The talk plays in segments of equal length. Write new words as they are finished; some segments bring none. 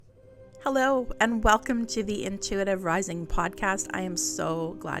Hello, and welcome to the Intuitive Rising podcast. I am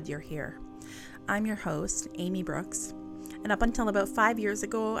so glad you're here. I'm your host, Amy Brooks, and up until about 5 years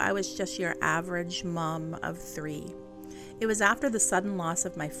ago, I was just your average mom of 3. It was after the sudden loss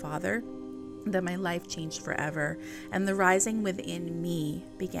of my father that my life changed forever, and the rising within me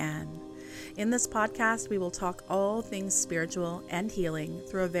began. In this podcast, we will talk all things spiritual and healing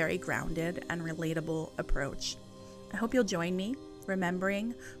through a very grounded and relatable approach. I hope you'll join me,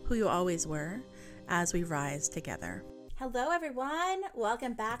 remembering who you always were as we rise together. Hello, everyone.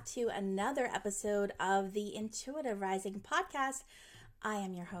 Welcome back to another episode of the Intuitive Rising podcast. I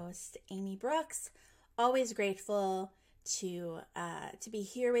am your host, Amy Brooks. Always grateful to be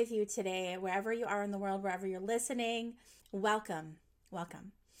here with you today, wherever you are in the world, wherever you're listening. Welcome.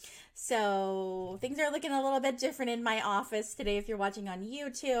 So things are looking a little bit different in my office today. If you're watching on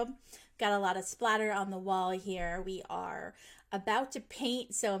YouTube, got a lot of splatter on the wall here. We are about to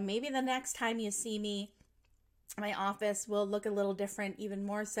paint, so maybe the next time you see me, my office will look a little different, even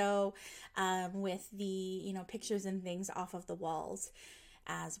more so with the pictures and things off of the walls,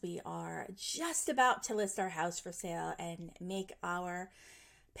 as we are just about to list our house for sale and make our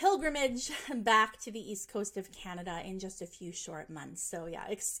pilgrimage back to the east coast of Canada in just a few short months. So yeah,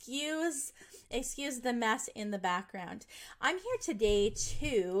 excuse the mess in the background. I'm here today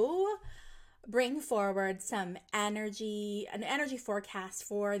to bring forward an energy forecast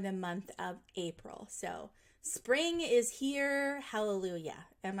for the month of April. So spring is here, hallelujah.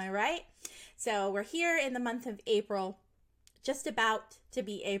 Am I right? So we're here in the month of April, just about to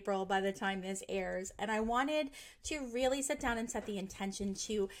be April by the time this airs. And I wanted to really sit down and set the intention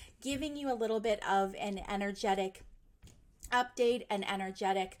to giving you a little bit of an energetic update, an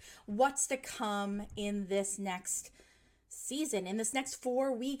energetic what's to come in this next season, in this next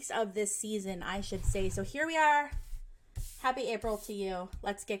 4 weeks of this season, I should say. So here we are. Happy April to you.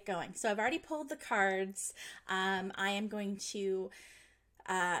 Let's get going. So I've already pulled the cards. I am going to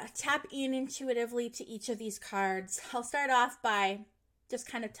tap in intuitively to each of these cards. I'll start off by just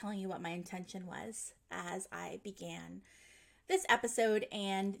kind of telling you what my intention was as I began this episode,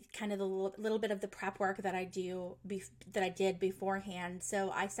 and kind of the little bit of the prep work that I did beforehand.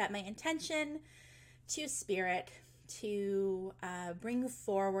 So I set my intention to Spirit to bring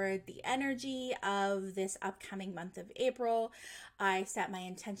forward the energy of this upcoming month of April. I set my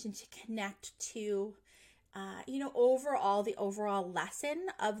intention to connect to the overall lesson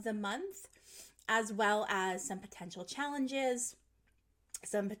of the month, as well as some potential challenges,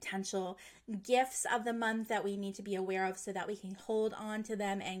 some potential gifts of the month that we need to be aware of so that we can hold on to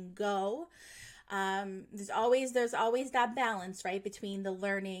them and go. There's always that balance, right, between the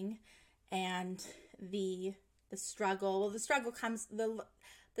learning and the struggle. Well, the struggle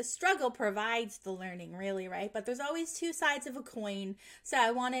provides the learning, really, right? But there's always two sides of a coin. So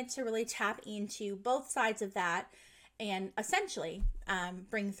I wanted to really tap into both sides of that and essentially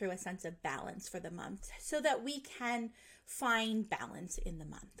bring through a sense of balance for the month so that we can find balance in the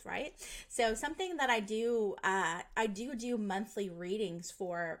month, right? So something that I do monthly readings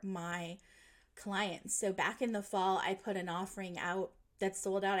for my clients. So back in the fall, I put an offering out that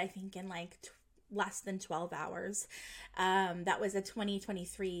sold out, I think, in less than 12 hours. That was a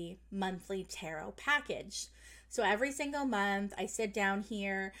 2023 monthly tarot package. So every single month I sit down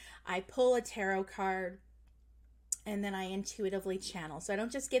here, I pull a tarot card, and then I intuitively channel. So I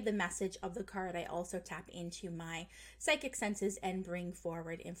don't just give the message of the card, I also tap into my psychic senses and bring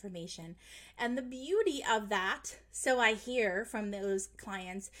forward information. And the beauty of that, so I hear from those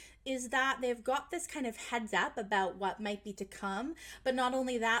clients, is that they've got this kind of heads up about what might be to come, but not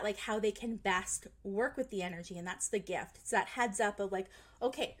only that, how they can best work with the energy. And that's the gift. It's that heads up of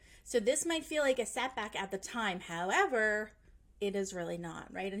okay, so this might feel like a setback at the time. However, it is really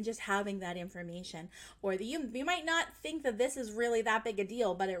not, right? And just having that information, or you might not think that this is really that big a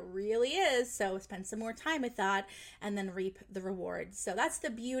deal, but it really is. So spend some more time with that and then reap the rewards. So that's the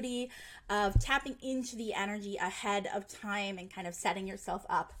beauty of tapping into the energy ahead of time and kind of setting yourself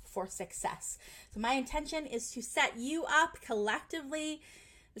up for success. So my intention is to set you up collectively.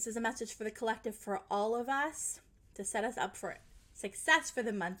 This is a message for the collective, for all of us, to set us up for success for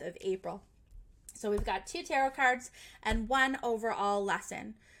the month of April. So we've got 2 tarot cards and 1 overall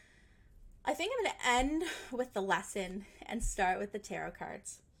lesson. I think I'm going to end with the lesson and start with the tarot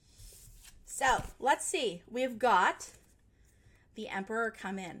cards. So let's see. We've got the Emperor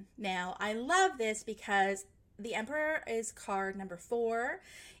come in. Now, I love this because the Emperor is card number 4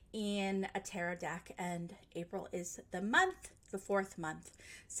 in a tarot deck, and April is the 4th month.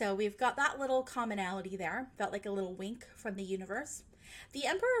 So we've got that little commonality there. Felt like a little wink from the universe. The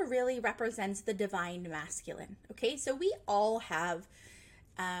Emperor really represents the divine masculine. Okay, so we all have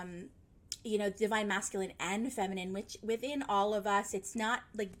divine masculine and feminine, which within all of us, it's not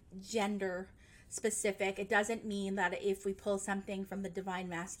like gender specific. It doesn't mean that if we pull something from the divine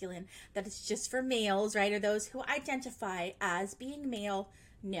masculine that it's just for males, right? Or those who identify as being male.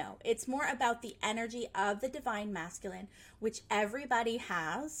 No, it's more about the energy of the divine masculine, which everybody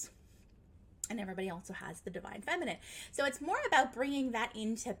has, and everybody also has the divine feminine. So it's more about bringing that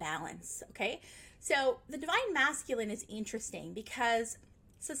into balance, okay? So the divine masculine is interesting because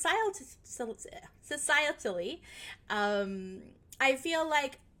societally, I feel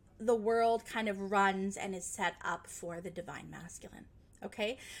like the world kind of runs and is set up for the divine masculine.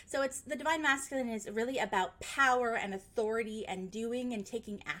 Okay, so it's the divine masculine is really about power and authority and doing and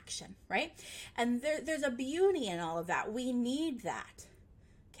taking action, right? And there's a beauty in all of that. We need that,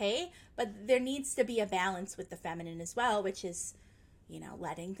 okay? But there needs to be a balance with the feminine as well, which is,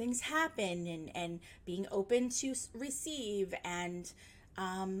 letting things happen and being open to receive and,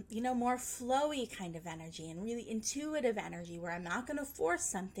 more flowy kind of energy and really intuitive energy where I'm not going to force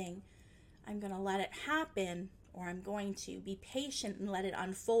something. I'm going to let it happen, or I'm going to be patient and let it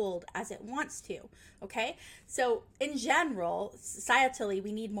unfold as it wants to, okay? So in general, societally,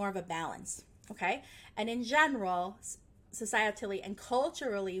 we need more of a balance, okay? And in general, societally and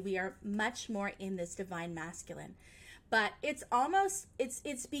culturally, we are much more in this divine masculine. But it's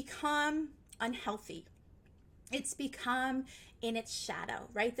become unhealthy. It's become in its shadow,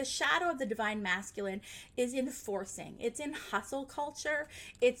 right? The shadow of the divine masculine is in forcing. It's in hustle culture.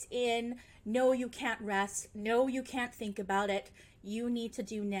 It's in, no, you can't rest. No, you can't think about it. You need to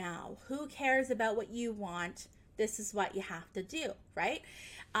do now. Who cares about what you want? This is what you have to do, right?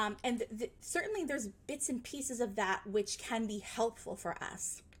 And certainly there's bits and pieces of that which can be helpful for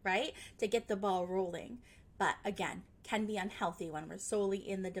us, right? To get the ball rolling. But again, can be unhealthy when we're solely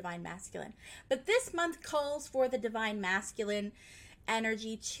in the divine masculine. But this month calls for the divine masculine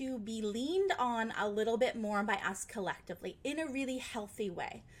energy to be leaned on a little bit more by us collectively in a really healthy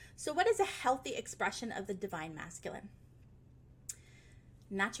way. So what is a healthy expression of the divine masculine?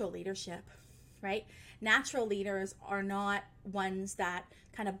 Natural leadership, right? Natural leaders are not ones that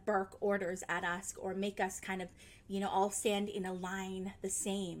kind of bark orders at us or make us kind of, all stand in a line the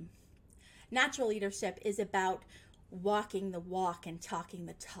same. Natural leadership is about walking the walk and talking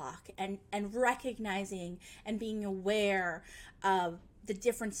the talk and recognizing and being aware of the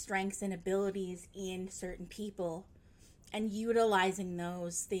different strengths and abilities in certain people and utilizing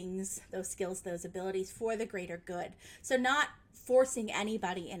those things, those skills, those abilities for the greater good. So not forcing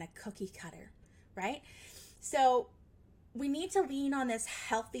anybody in a cookie cutter, right? So we need to lean on this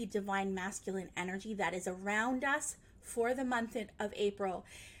healthy divine masculine energy that is around us for the month of April.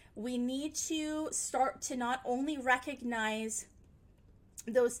 We need to start to not only recognize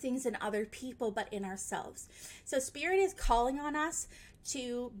those things in other people, but in ourselves. So Spirit is calling on us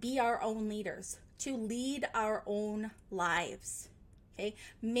to be our own leaders, to lead our own lives, okay?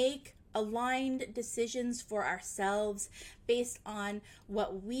 Make aligned decisions for ourselves based on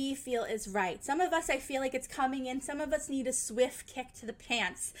what we feel is right. Some of us, I feel like it's coming in. Some of us need a swift kick to the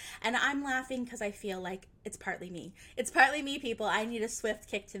pants. And I'm laughing because I feel like it's partly me. It's partly me, people. I need a swift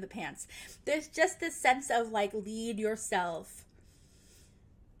kick to the pants. There's just this sense of like, lead yourself.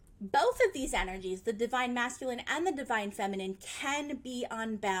 Both of these energies, the divine masculine and the divine feminine, can be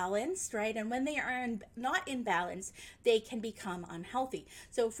unbalanced, right? And when they are not in balance, they can become unhealthy.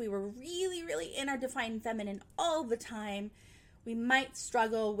 So if we were really, really in our divine feminine all the time, we might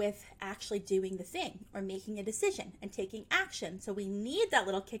struggle with actually doing the thing or making a decision and taking action. So we need that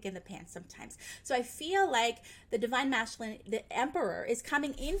little kick in the pants sometimes. So I feel like the divine masculine, the emperor, is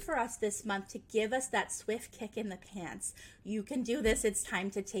coming in for us this month to give us that swift kick in the pants. You can do this. It's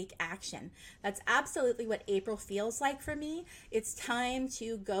time to take action. That's absolutely what April feels like for me. It's time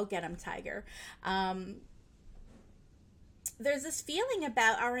to go get 'em, tiger. There's this feeling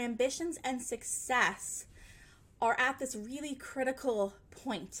about our ambitions and success are at this really critical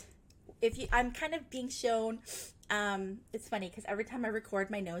point. I'm kind of being shown, it's funny because every time I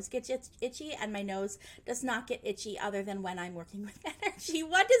record, my nose gets itchy, and my nose does not get itchy other than when I'm working with energy.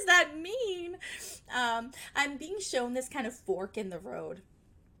 What does that mean? I'm being shown this kind of fork in the road.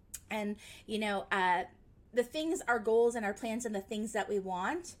 And, the things, our goals and our plans and the things that we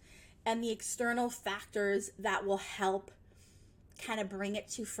want and the external factors that will help kind of bring it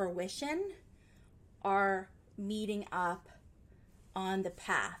to fruition are meeting up on the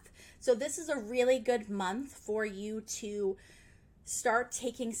path. So this is a really good month for you to start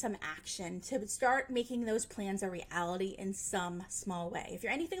taking some action, to start making those plans a reality in some small way. If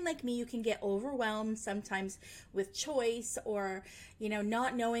you're anything like me, you can get overwhelmed sometimes with choice or,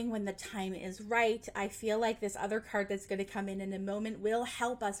 not knowing when the time is right. I feel like this other card that's going to come in a moment will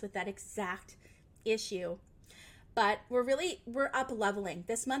help us with that exact issue. But we're up leveling.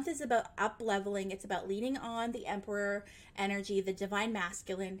 This month is about up leveling. It's about leaning on the Emperor energy, the divine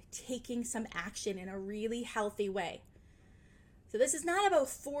masculine, taking some action in a really healthy way. So this is not about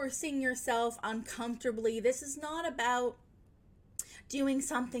forcing yourself uncomfortably. This is not about doing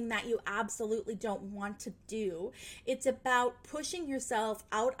something that you absolutely don't want to do. It's about pushing yourself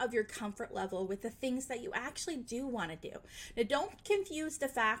out of your comfort level with the things that you actually do want to do. Now, don't confuse the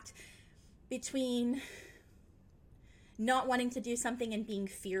fact between not wanting to do something and being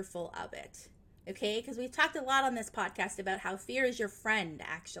fearful of it. Okay, because we've talked a lot on this podcast about how fear is your friend,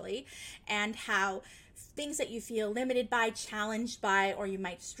 actually, and how things that you feel limited by, challenged by, or you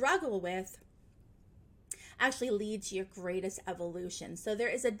might struggle with actually lead to your greatest evolution. So there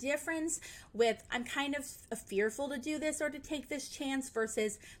is a difference with, I'm kind of fearful to do this or to take this chance,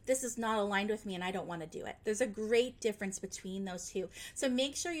 versus this is not aligned with me and I don't want to do it. There's a great difference between those two. So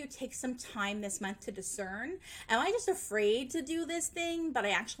make sure you take some time this month to discern, am I just afraid to do this thing, but I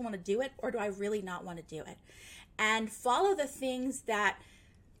actually want to do it, or do I really not want to do it? And follow the things that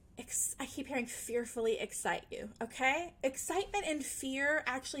I keep hearing fearfully excite you, okay? Excitement and fear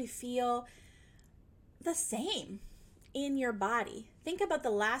actually feel the same in your body. Think about the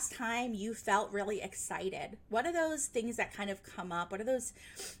last time you felt really excited. What are those things that kind of come up? What are those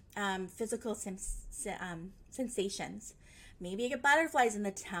physical sensations? Maybe you get butterflies in the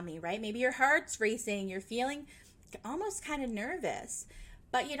tummy, right? Maybe your heart's racing. You're feeling almost kind of nervous,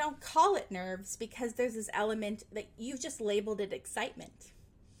 but you don't call it nerves because there's this element that you've just labeled it excitement.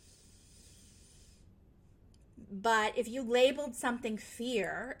 But if you labeled something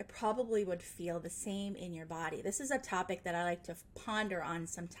fear, it probably would feel the same in your body. This is a topic that I like to ponder on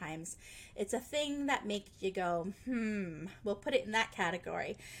sometimes. It's a thing that makes you go, we'll put it in that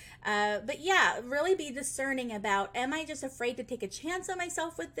category. But yeah, really be discerning about, am I just afraid to take a chance on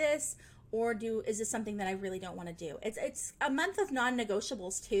myself with this? Or is this something that I really don't want to do? It's a month of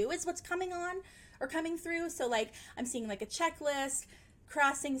non-negotiables too, is what's coming on or coming through. So like I'm seeing like a checklist,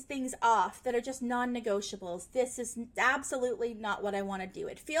 crossing things off that are just non-negotiables. This is absolutely not what I want to do.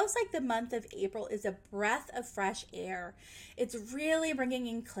 It feels like the month of April is a breath of fresh air. It's really bringing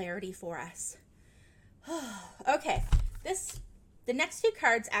in clarity for us. Okay, the next two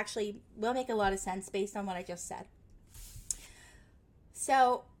cards actually will make a lot of sense based on what I just said.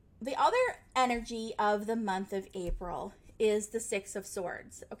 So the other energy of the month of April is the Six of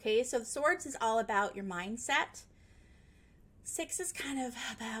Swords. Okay, so the Swords is all about your mindset. Six is kind of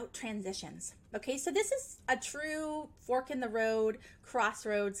about transitions. Okay, so this is a true fork in the road,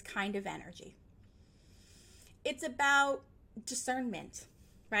 crossroads kind of energy. It's about discernment,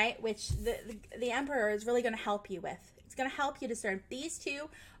 right? Which the Emperor is really going to help you with. It's going to help you discern. These two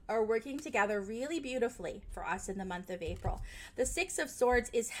are working together really beautifully for us in the month of April. The Six of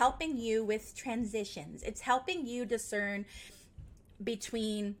Swords is helping you with transitions. It's helping you discern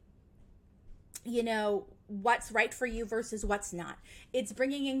between, what's right for you versus what's not. It's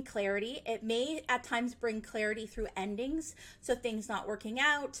bringing in clarity. It may at times bring clarity through endings, so things not working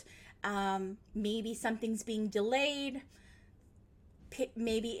out, maybe something's being delayed,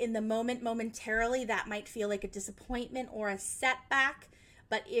 maybe in the moment, momentarily, that might feel like a disappointment or a setback.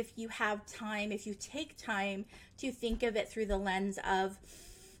 But if you have time, if you take time to think of it through the lens of,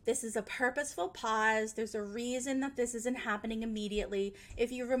 this is a purposeful pause, there's a reason that this isn't happening immediately.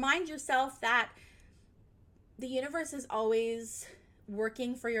 If you remind yourself that the universe is always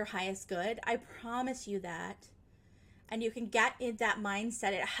working for your highest good, I promise you that, and you can get in that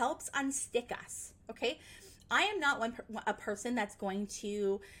mindset, it helps unstick us, okay? I am not a person that's going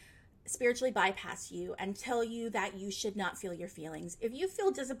to spiritually bypass you and tell you that you should not feel your feelings. If you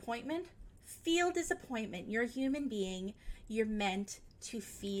feel disappointment, feel disappointment. You're a human being. You're meant to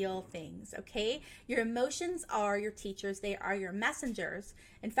feel things, okay? Your emotions are your teachers. They are your messengers.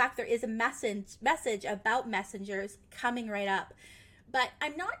 In fact, there is a message about messengers coming right up. But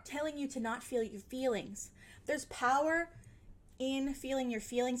I'm not telling you to not feel your feelings. There's power in feeling your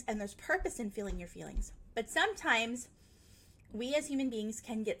feelings, and there's purpose in feeling your feelings. But sometimes we as human beings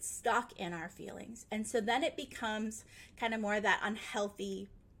can get stuck in our feelings. And so then it becomes kind of more that unhealthy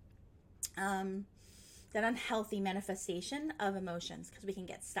manifestation of emotions, because we can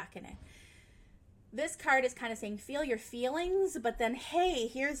get stuck in it. This card is kind of saying, feel your feelings, but then, hey,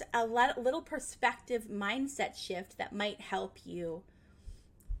 here's a little perspective mindset shift that might help you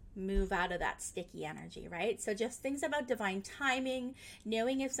move out of that sticky energy, right? So just things about divine timing,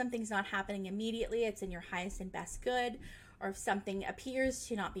 knowing if something's not happening immediately, it's in your highest and best good, or if something appears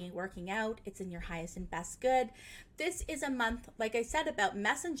to not be working out, it's in your highest and best good. This is a month, like I said, about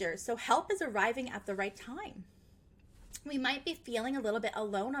messengers. So help is arriving at the right time. We might be feeling a little bit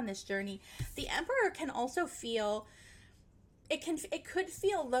alone on this journey. The Emperor can also feel, it could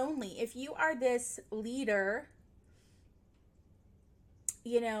feel lonely if you are this leader,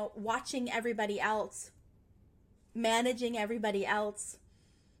 watching everybody else, managing everybody else,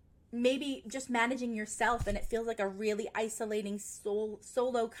 maybe just managing yourself, and it feels like a really isolating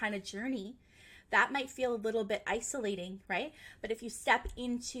solo kind of journey. That might feel a little bit isolating, right? But if you step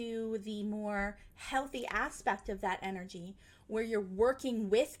into the more healthy aspect of that energy, where you're working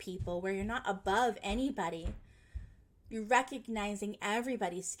with people, where you're not above anybody, you're recognizing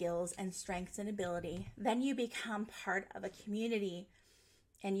everybody's skills and strengths and ability, then you become part of a community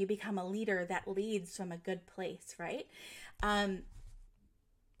and you become a leader that leads from a good place, right?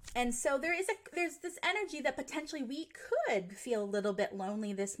 And so there's this energy that potentially we could feel a little bit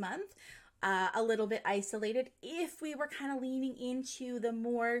lonely this month, a little bit isolated, if we were kind of leaning into the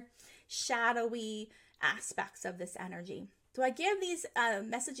more shadowy aspects of this energy. So I give these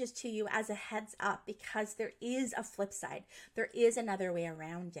messages to you as a heads up, because there is a flip side. There is another way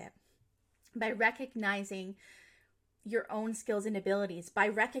around it. By recognizing your own skills and abilities, by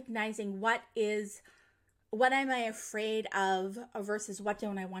recognizing what am I afraid of versus what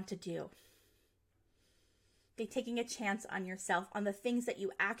don't I want to do. By taking a chance on yourself, on the things that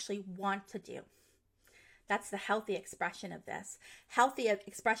you actually want to do. That's the healthy expression of this. Healthy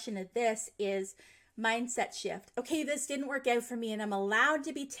expression of this is mindset shift. Okay, this didn't work out for me and I'm allowed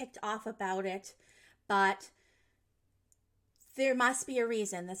to be ticked off about it, but there must be a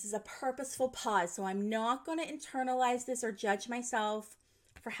reason. This is a purposeful pause. So I'm not going to internalize this or judge myself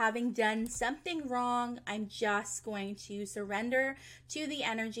for having done something wrong. I'm just going to surrender to the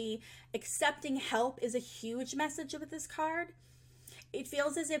energy. Accepting help is a huge message with this card. It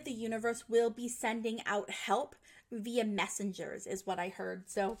feels as if the universe will be sending out help via messengers, is what I heard.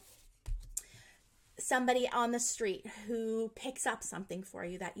 So somebody on the street who picks up something for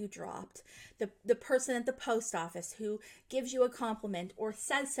you that you dropped, the person at the post office who gives you a compliment or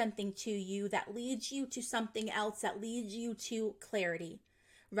says something to you that leads you to something else, that leads you to clarity,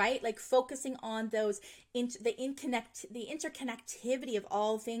 right? Like focusing on those, the interconnectivity of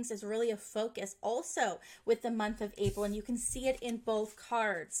all things is really a focus also with the month of April. And you can see it in both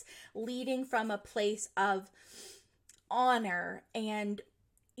cards, leading from a place of honor and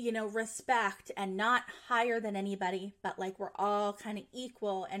respect, and not higher than anybody, but like we're all kind of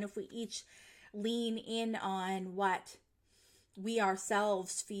equal. And if we each lean in on what we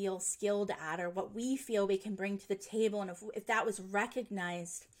ourselves feel skilled at, or what we feel we can bring to the table, and if that was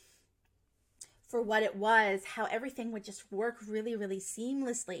recognized for what it was, how everything would just work really, really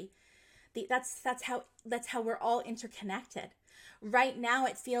seamlessly. That's how we're all interconnected. Right now,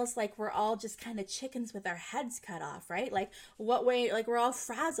 it feels like we're all just kind of chickens with our heads cut off, right? Like what way, like we're all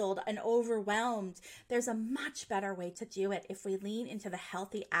frazzled and overwhelmed. There's a much better way to do it if we lean into the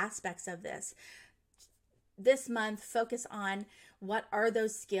healthy aspects of this. This month, focus on what are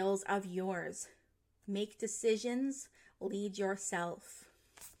those skills of yours. Make decisions, lead yourself.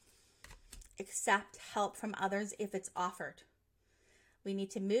 Accept help from others if it's offered. We need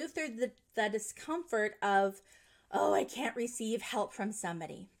to move through the discomfort of, oh, I can't receive help from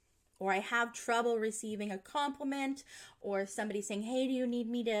somebody, or I have trouble receiving a compliment, or somebody saying, hey, do you need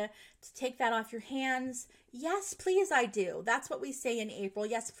me to take that off your hands? Yes, please, I do. That's what we say in April.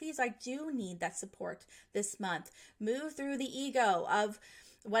 Yes, please, I do need that support this month. Move through the ego of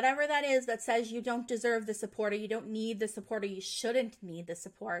whatever that is that says you don't deserve the support, or you don't need the support, or you shouldn't need the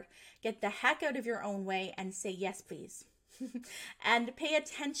support. Get the heck out of your own way and say, yes, please. And pay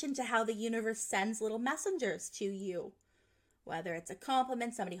attention to how the universe sends little messengers to you. Whether it's a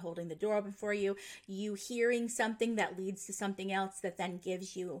compliment, somebody holding the door open for you, you hearing something that leads to something else that then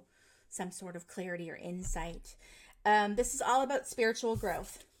gives you some sort of clarity or insight. This is all about spiritual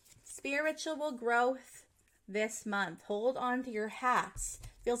growth. Spiritual growth this month. Hold on to your hats.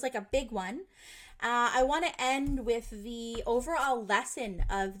 Feels like a big one. I want to end with the overall lesson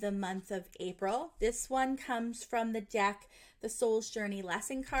of the month of April. This one comes from the deck, the Soul's Journey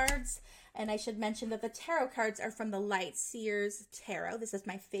lesson cards. And I should mention that the tarot cards are from the Light Seers Tarot. This is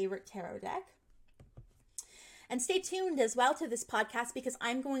my favorite tarot deck. And stay tuned as well to this podcast, because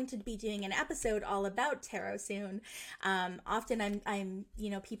I'm going to be doing an episode all about tarot soon. Often I'm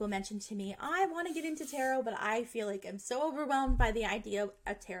people mention to me, I want to get into tarot, but I feel like I'm so overwhelmed by the idea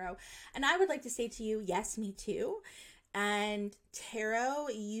of tarot. And I would like to say to you, yes, me too. And tarot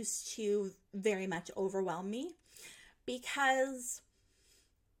used to very much overwhelm me because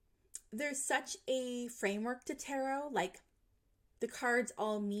there's such a framework to tarot. Like, the cards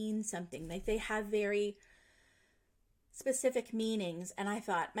all mean something. Like, they have very specific meanings. And I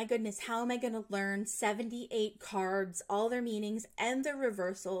thought, my goodness, how am I going to learn 78 cards, all their meanings and their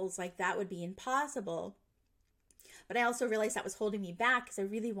reversals? Like, that would be impossible. But I also realized that was holding me back because I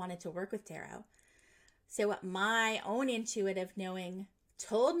really wanted to work with tarot. So what my own intuitive knowing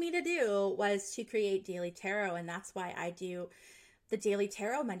told me to do was to create daily tarot. And that's why I do the daily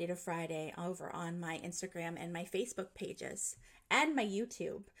tarot Monday to Friday over on my Instagram and my Facebook pages and my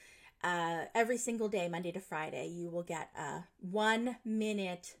YouTube. Every single day, Monday to Friday, you will get a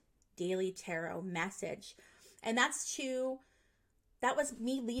 1-minute daily tarot message. And that was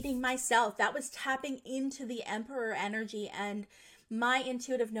me leading myself. That was tapping into the Emperor energy and my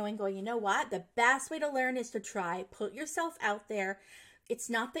intuitive knowing, going, you know what? The best way to learn is to try. Put yourself out there. It's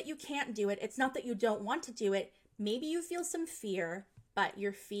not that you can't do it. It's not that you don't want to do it. Maybe you feel some fear, but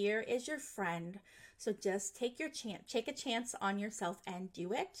your fear is your friend. So just take a chance on yourself and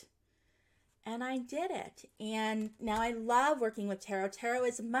do it. And I did it. And now I love working with tarot. Tarot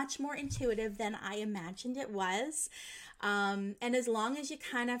is much more intuitive than I imagined it was. And as long as you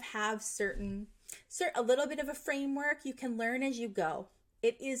kind of have a little bit of a framework, you can learn as you go.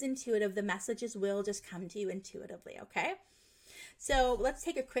 It is intuitive. The messages will just come to you intuitively, okay? So let's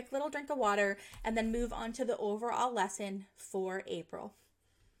take a quick little drink of water and then move on to the overall lesson for April.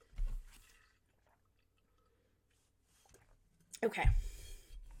 Okay.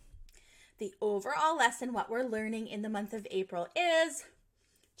 The overall lesson, what we're learning in the month of April, is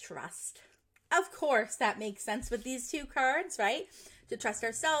trust. Of course, that makes sense with these two cards, right? To trust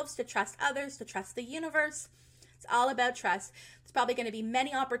ourselves, to trust others, to trust the universe. It's all about trust. There's probably going to be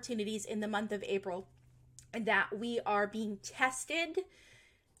many opportunities in the month of April that we are being tested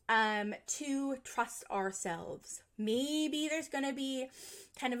to trust ourselves. Maybe there's going to be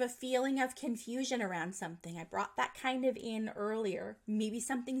kind of a feeling of confusion around something. I brought that kind of in earlier. Maybe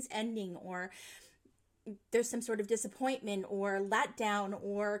something's ending, or there's some sort of disappointment or letdown,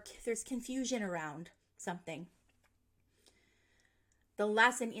 or there's confusion around something. The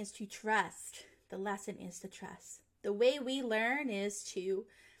lesson is to trust. The lesson is to trust. The way we learn is to,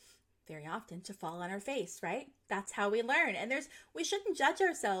 very often, to fall on our face, right? That's how we learn. And we shouldn't judge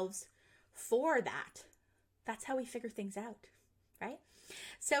ourselves for that. That's how we figure things out, right?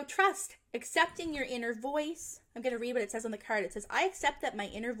 So trust, accepting your inner voice. I'm going to read what it says on the card. It says, I accept that my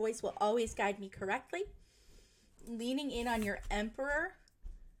inner voice will always guide me correctly. Leaning in on your Emperor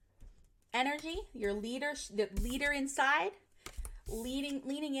energy, your leader, the leader inside.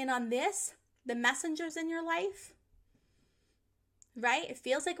 Leaning in on this, the messengers in your life, right? It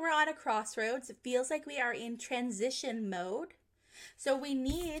feels like we're at a crossroads. It feels like we are in transition mode. So we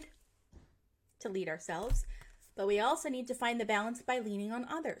need to lead ourselves, but we also need to find the balance by leaning on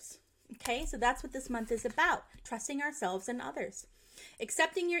others. Okay, so that's what this month is about, trusting ourselves and others.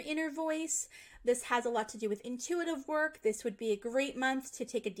 Accepting your inner voice. This has a lot to do with intuitive work. This would be a great month to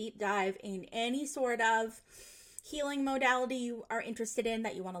take a deep dive in any sort of healing modality you are interested in,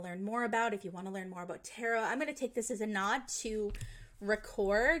 that you want to learn more about. If you want to learn more about tarot, I'm going to take this as a nod to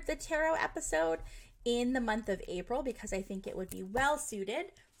record the tarot episode in the month of April because I think it would be well suited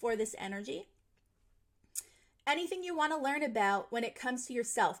for this energy. Anything you want to learn about when it comes to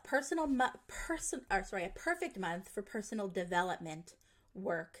yourself, a perfect month for personal development,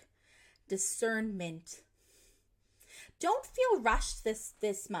 work, discernment. Don't feel rushed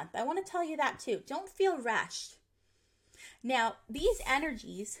this month. I want to tell you that too. Don't feel rushed. Now, these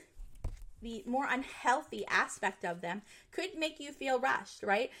energies, the more unhealthy aspect of them, could make you feel rushed,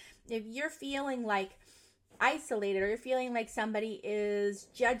 right? If you're feeling like isolated, or you're feeling like somebody is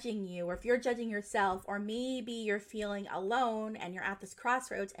judging you, or if you're judging yourself, or maybe you're feeling alone and you're at this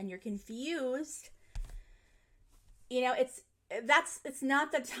crossroads and you're confused, it's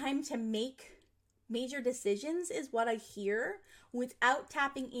not the time to make major decisions, is what I hear, without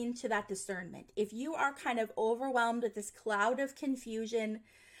tapping into that discernment. If you are kind of overwhelmed with this cloud of confusion,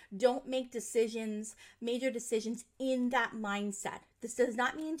 don't make major decisions in that mindset. This does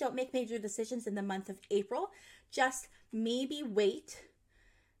not mean don't make major decisions in the month of April. Just maybe wait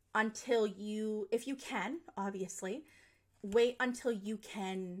until if you can, obviously, wait until you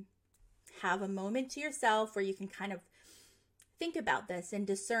can have a moment to yourself where you can kind of think about this and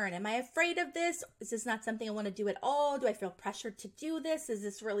discern. Am I afraid of this? Is this not something I want to do at all? Do I feel pressured to do this? Is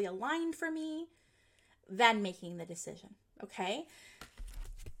this really aligned for me? Then making the decision, okay?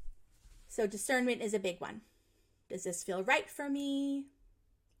 So discernment is a big one. Does this feel right for me?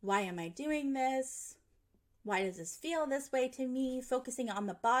 Why am I doing this? Why does this feel this way to me? Focusing on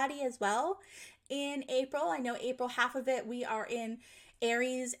the body as well. In April, I know April, half of it, we are in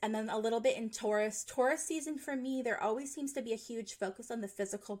Aries and then a little bit in Taurus. Taurus season for me, there always seems to be a huge focus on the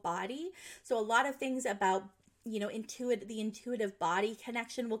physical body. So a lot of things about the intuitive body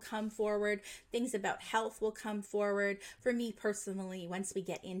connection will come forward. Things about health will come forward. For me personally, once we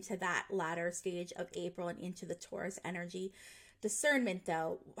get into that latter stage of April and into the Taurus energy. Discernment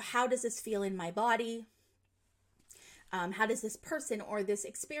though, how does this feel in my body? How does this person or this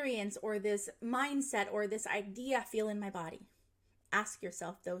experience or this mindset or this idea feel in my body? Ask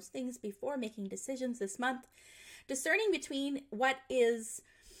yourself those things before making decisions this month. Discerning between what is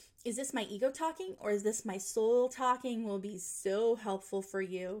this my ego talking or is this my soul talking will be so helpful for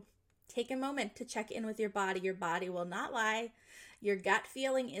you. Take a moment to check in with your body. Your body will not lie. Your gut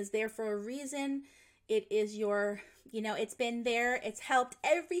feeling is there for a reason. It is it's been there. It's helped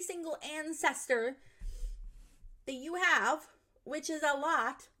every single ancestor that you have, which is a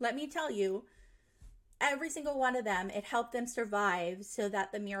lot, let me tell you. Every single one of them, it helped them survive so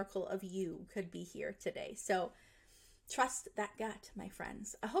that the miracle of you could be here today. So trust that gut, my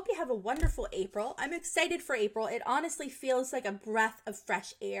friends. I hope you have a wonderful April. I'm excited for April. It honestly feels like a breath of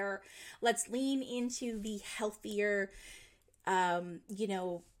fresh air. Let's lean into the healthier,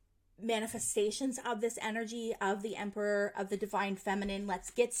 manifestations of this energy of the Emperor, of the Divine Feminine.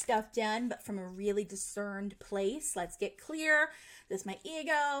 Let's get stuff done, but from a really discerned place. Let's get clear. Is this my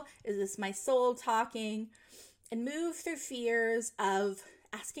ego? Is this my soul talking? And move through fears of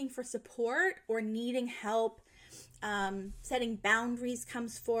asking for support or needing help. Setting boundaries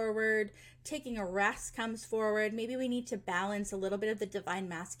comes forward. Taking a rest comes forward. Maybe we need to balance a little bit of the divine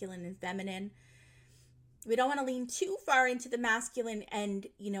masculine and feminine. We don't want to lean too far into the masculine and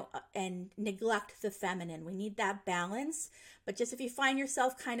neglect the feminine. We need that balance. But just if you find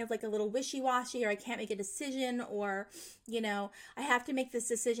yourself kind of like a little wishy-washy, or I can't make a decision, or, I have to make this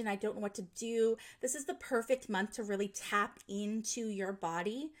decision, I don't know what to do. This is the perfect month to really tap into your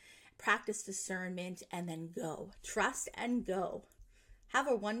body, practice discernment, and then go. Trust and go. Have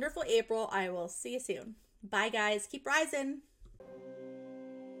a wonderful April. I will see you soon. Bye, guys. Keep rising.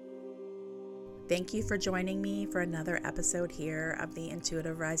 Thank you for joining me for another episode here of the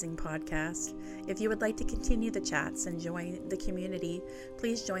Intuitive Rising podcast. If you would like to continue the chats and join the community,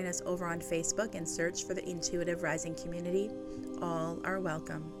 please join us over on Facebook and search for the Intuitive Rising community. All are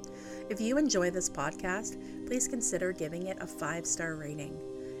welcome. If you enjoy this podcast, please consider giving it a 5-star rating.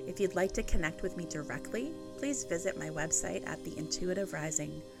 If you'd like to connect with me directly, please visit my website at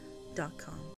theintuitiverising.com.